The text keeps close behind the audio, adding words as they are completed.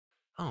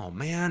Oh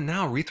man,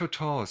 now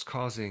erythritol is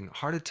causing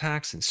heart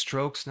attacks and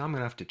strokes. Now I'm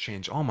gonna have to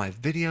change all my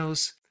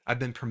videos. I've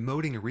been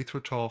promoting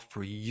erythritol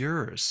for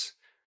years.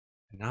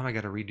 And now I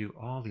gotta redo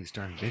all these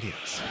darn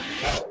videos.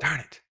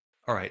 Darn it.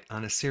 All right,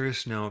 on a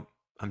serious note,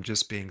 I'm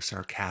just being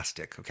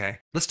sarcastic,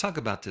 okay? Let's talk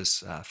about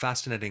this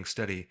fascinating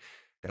study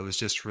that was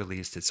just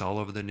released. It's all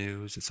over the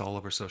news, it's all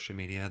over social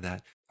media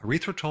that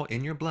erythritol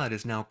in your blood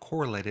is now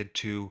correlated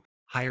to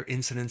higher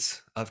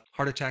incidence of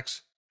heart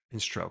attacks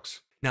and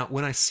strokes. Now,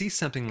 when I see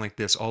something like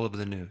this all over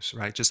the news,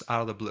 right, just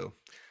out of the blue,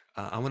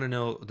 I want to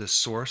know the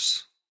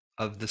source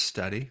of the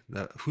study,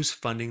 who's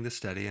funding the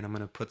study, and I'm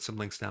going to put some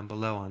links down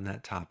below on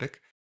that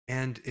topic.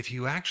 And if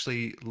you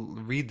actually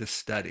read the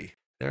study,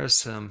 there are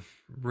some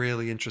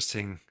really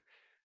interesting,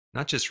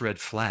 not just red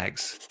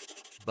flags,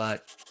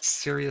 but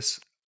serious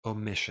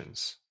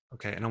omissions.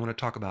 Okay, and I want to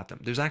talk about them.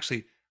 There's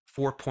actually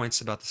 4 points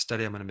about the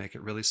study. I'm going to make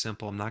it really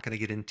simple. I'm not going to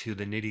get into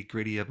the nitty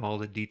gritty of all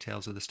the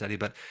details of the study,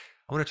 but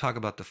I want to talk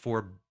about the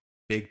four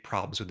big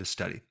problems with the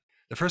study.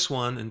 The first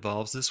one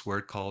involves this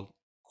word called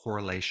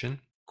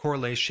correlation.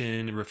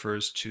 Correlation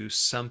refers to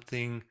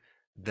something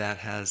that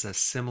has a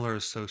similar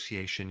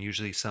association,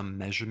 usually some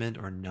measurement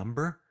or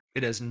number.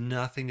 It has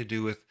nothing to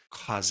do with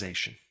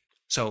causation.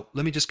 So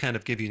let me just kind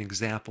of give you an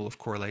example of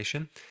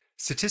correlation.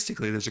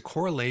 Statistically, there's a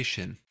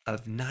correlation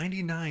of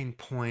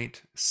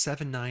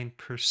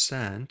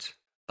 99.79%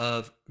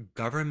 of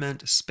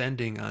government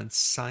spending on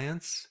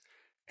science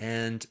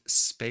and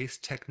space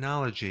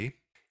technology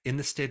in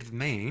the state of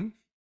Maine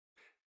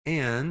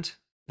and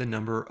the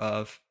number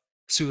of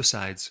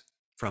suicides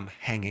from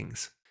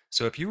hangings.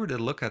 So if you were to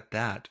look at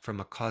that from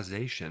a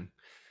causation,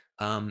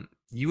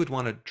 you would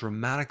want to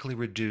dramatically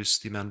reduce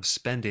the amount of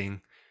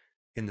spending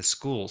in the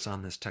schools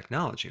on this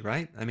technology,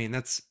 right? I mean,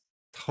 that's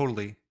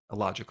totally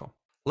illogical.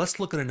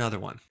 Let's look at another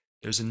one.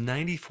 There's a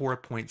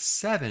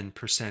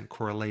 94.7%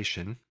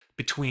 correlation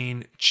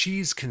between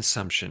cheese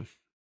consumption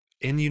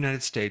in the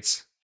United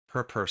States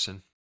per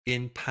person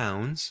in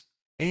pounds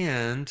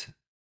and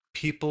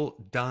people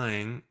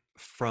dying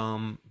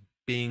from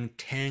being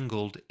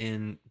tangled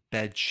in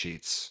bed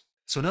sheets.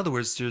 So in other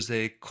words, there's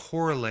a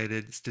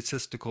correlated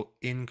statistical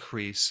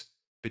increase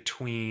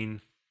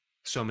between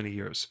so many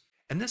years.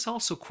 And this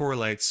also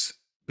correlates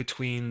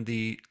between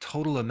the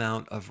total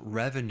amount of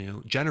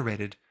revenue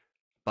generated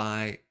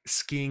by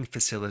skiing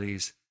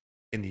facilities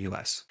in the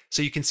US.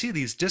 So you can see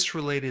these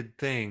disrelated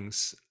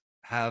things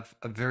have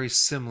a very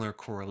similar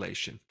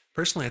correlation.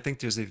 Personally, I think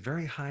there's a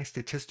very high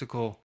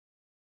statistical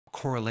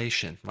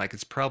correlation, like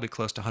it's probably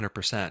close to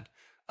 100%,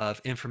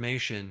 of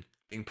information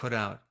being put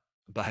out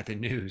by the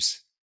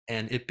news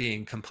and it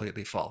being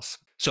completely false.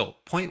 So,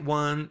 point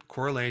one,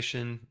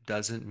 correlation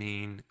doesn't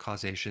mean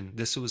causation.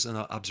 This was an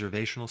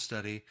observational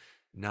study,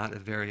 not a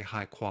very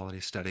high quality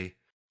study.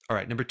 All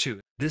right, number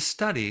two, this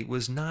study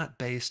was not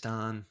based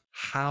on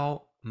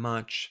how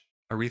much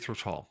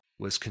erythritol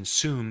was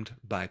consumed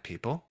by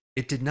people.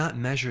 It did not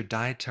measure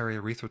dietary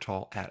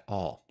erythritol at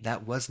all.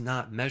 That was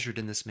not measured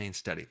in this main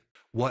study.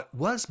 What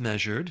was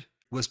measured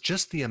was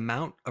just the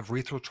amount of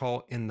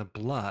erythritol in the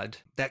blood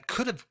that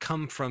could have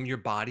come from your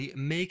body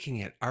making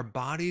it. Our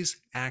bodies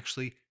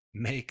actually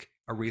make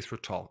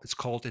erythritol. It's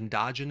called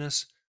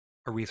endogenous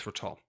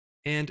erythritol.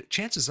 And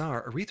chances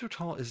are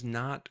erythritol is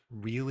not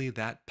really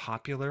that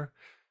popular.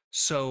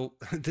 So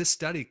this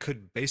study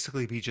could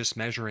basically be just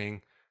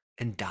measuring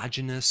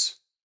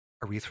endogenous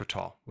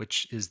erythritol,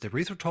 which is the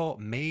erythritol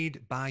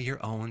made by your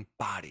own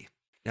body.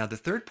 Now, the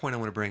third point I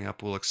want to bring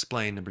up will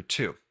explain number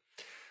two.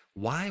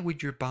 Why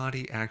would your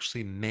body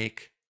actually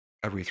make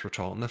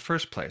erythritol in the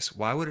first place?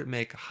 Why would it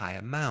make high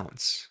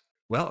amounts?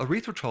 Well,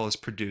 erythritol is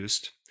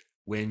produced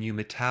when you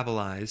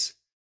metabolize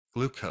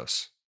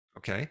glucose,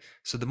 okay?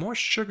 So the more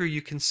sugar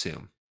you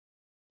consume,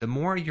 the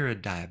more you're a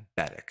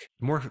diabetic.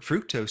 The more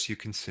fructose you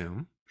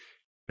consume,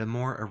 the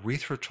more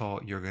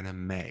erythritol you're going to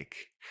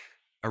make.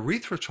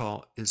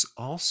 Erythritol is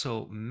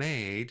also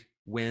made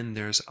when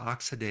there's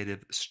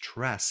oxidative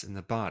stress in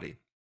the body.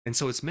 And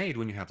so it's made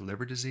when you have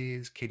liver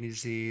disease, kidney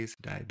disease,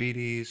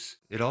 diabetes.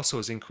 It also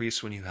is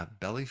increased when you have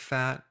belly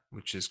fat,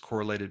 which is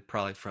correlated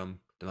probably from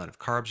the amount of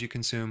carbs you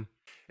consume.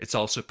 It's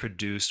also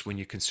produced when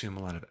you consume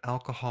a lot of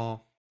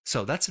alcohol.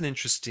 So that's an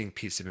interesting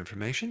piece of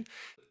information.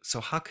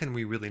 So how can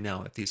we really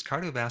know if these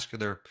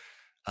cardiovascular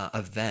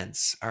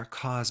events are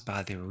caused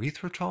by the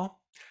erythritol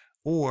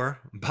or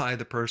by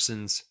the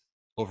person's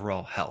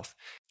overall health?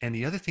 And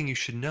the other thing you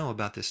should know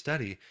about this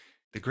study,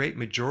 the great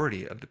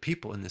majority of the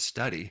people in this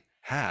study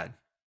had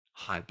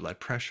high blood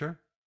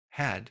pressure,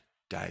 had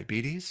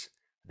diabetes.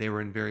 They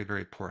were in very,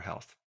 very poor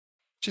health.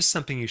 Just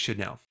something you should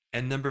know.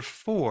 And number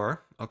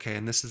four, okay,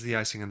 and this is the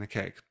icing on the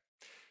cake.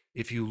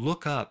 If you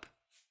look up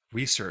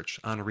research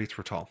on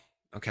erythritol,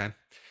 okay,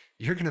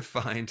 you're going to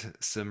find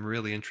some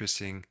really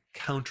interesting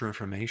counter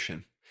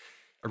information.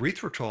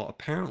 Erythritol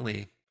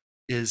apparently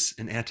is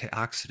an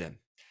antioxidant.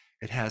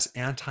 It has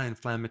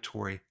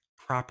anti-inflammatory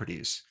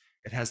properties.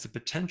 It has the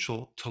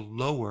potential to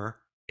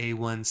lower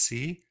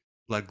A1C,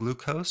 blood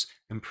glucose,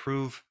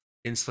 improve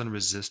insulin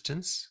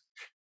resistance.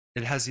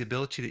 It has the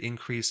ability to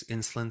increase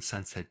insulin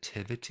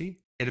sensitivity.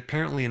 It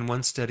apparently in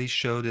one study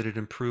showed that it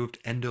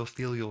improved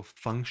endothelial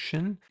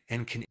function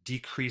and can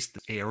decrease the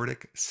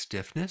aortic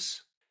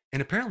stiffness.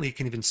 And apparently it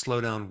can even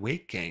slow down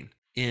weight gain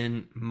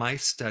in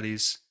mice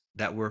studies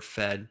that were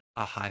fed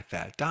a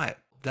high-fat diet.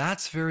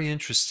 That's very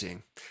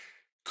interesting.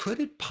 Could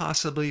it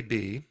possibly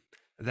be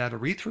that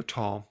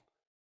erythritol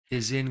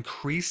is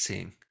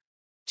increasing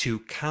to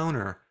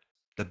counter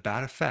the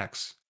bad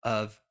effects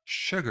of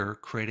sugar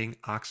creating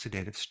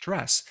oxidative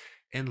stress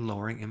and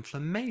lowering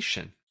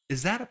inflammation?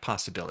 Is that a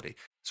possibility?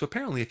 So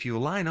apparently, if you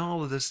align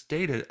all of this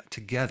data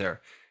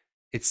together,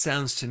 it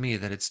sounds to me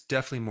that it's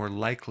definitely more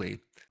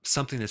likely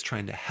something that's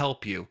trying to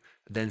help you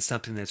than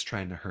something that's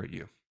trying to hurt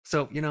you.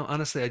 So,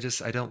 honestly,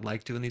 I don't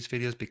like doing these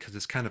videos because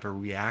it's kind of a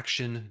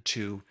reaction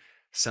to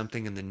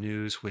something in the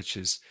news, which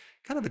is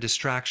kind of a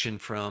distraction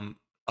from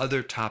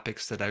other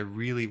topics that I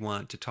really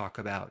want to talk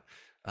about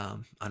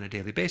on a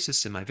daily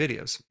basis in my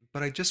videos.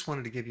 But I just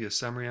wanted to give you a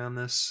summary on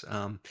this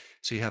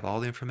so you have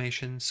all the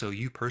information so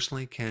you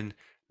personally can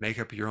make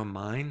up your own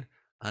mind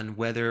on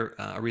whether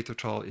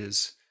erythritol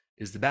is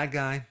the bad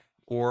guy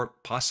or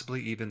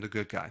possibly even the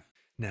good guy.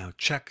 Now,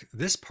 check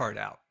this part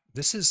out.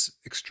 This is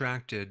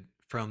extracted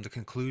from the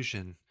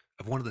conclusion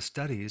of one of the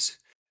studies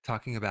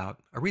talking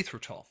about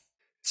erythritol. It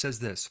says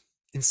this: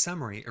 in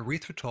summary,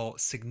 erythritol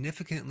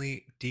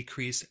significantly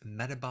decreased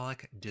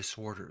metabolic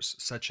disorders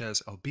such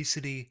as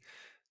obesity,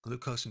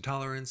 glucose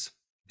intolerance,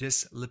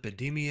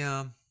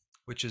 dyslipidemia,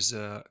 which is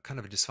a kind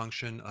of a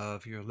dysfunction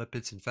of your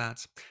lipids and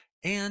fats,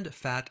 and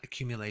fat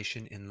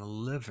accumulation in the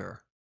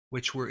liver,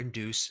 which were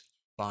induced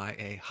by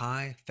a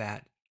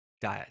high-fat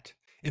diet.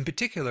 In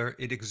particular,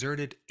 it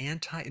exerted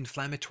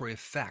anti-inflammatory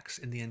effects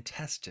in the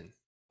intestine.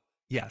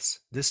 Yes,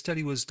 this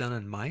study was done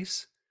on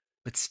mice,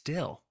 but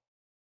still,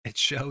 it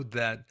showed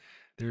that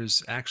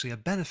there's actually a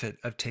benefit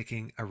of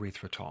taking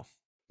erythritol.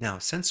 Now,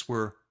 since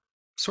we're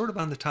sort of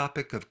on the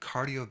topic of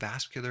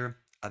cardiovascular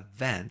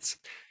events,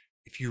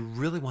 if you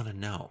really want to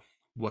know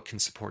what can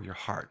support your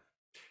heart,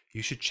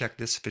 you should check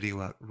this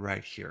video out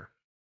right here.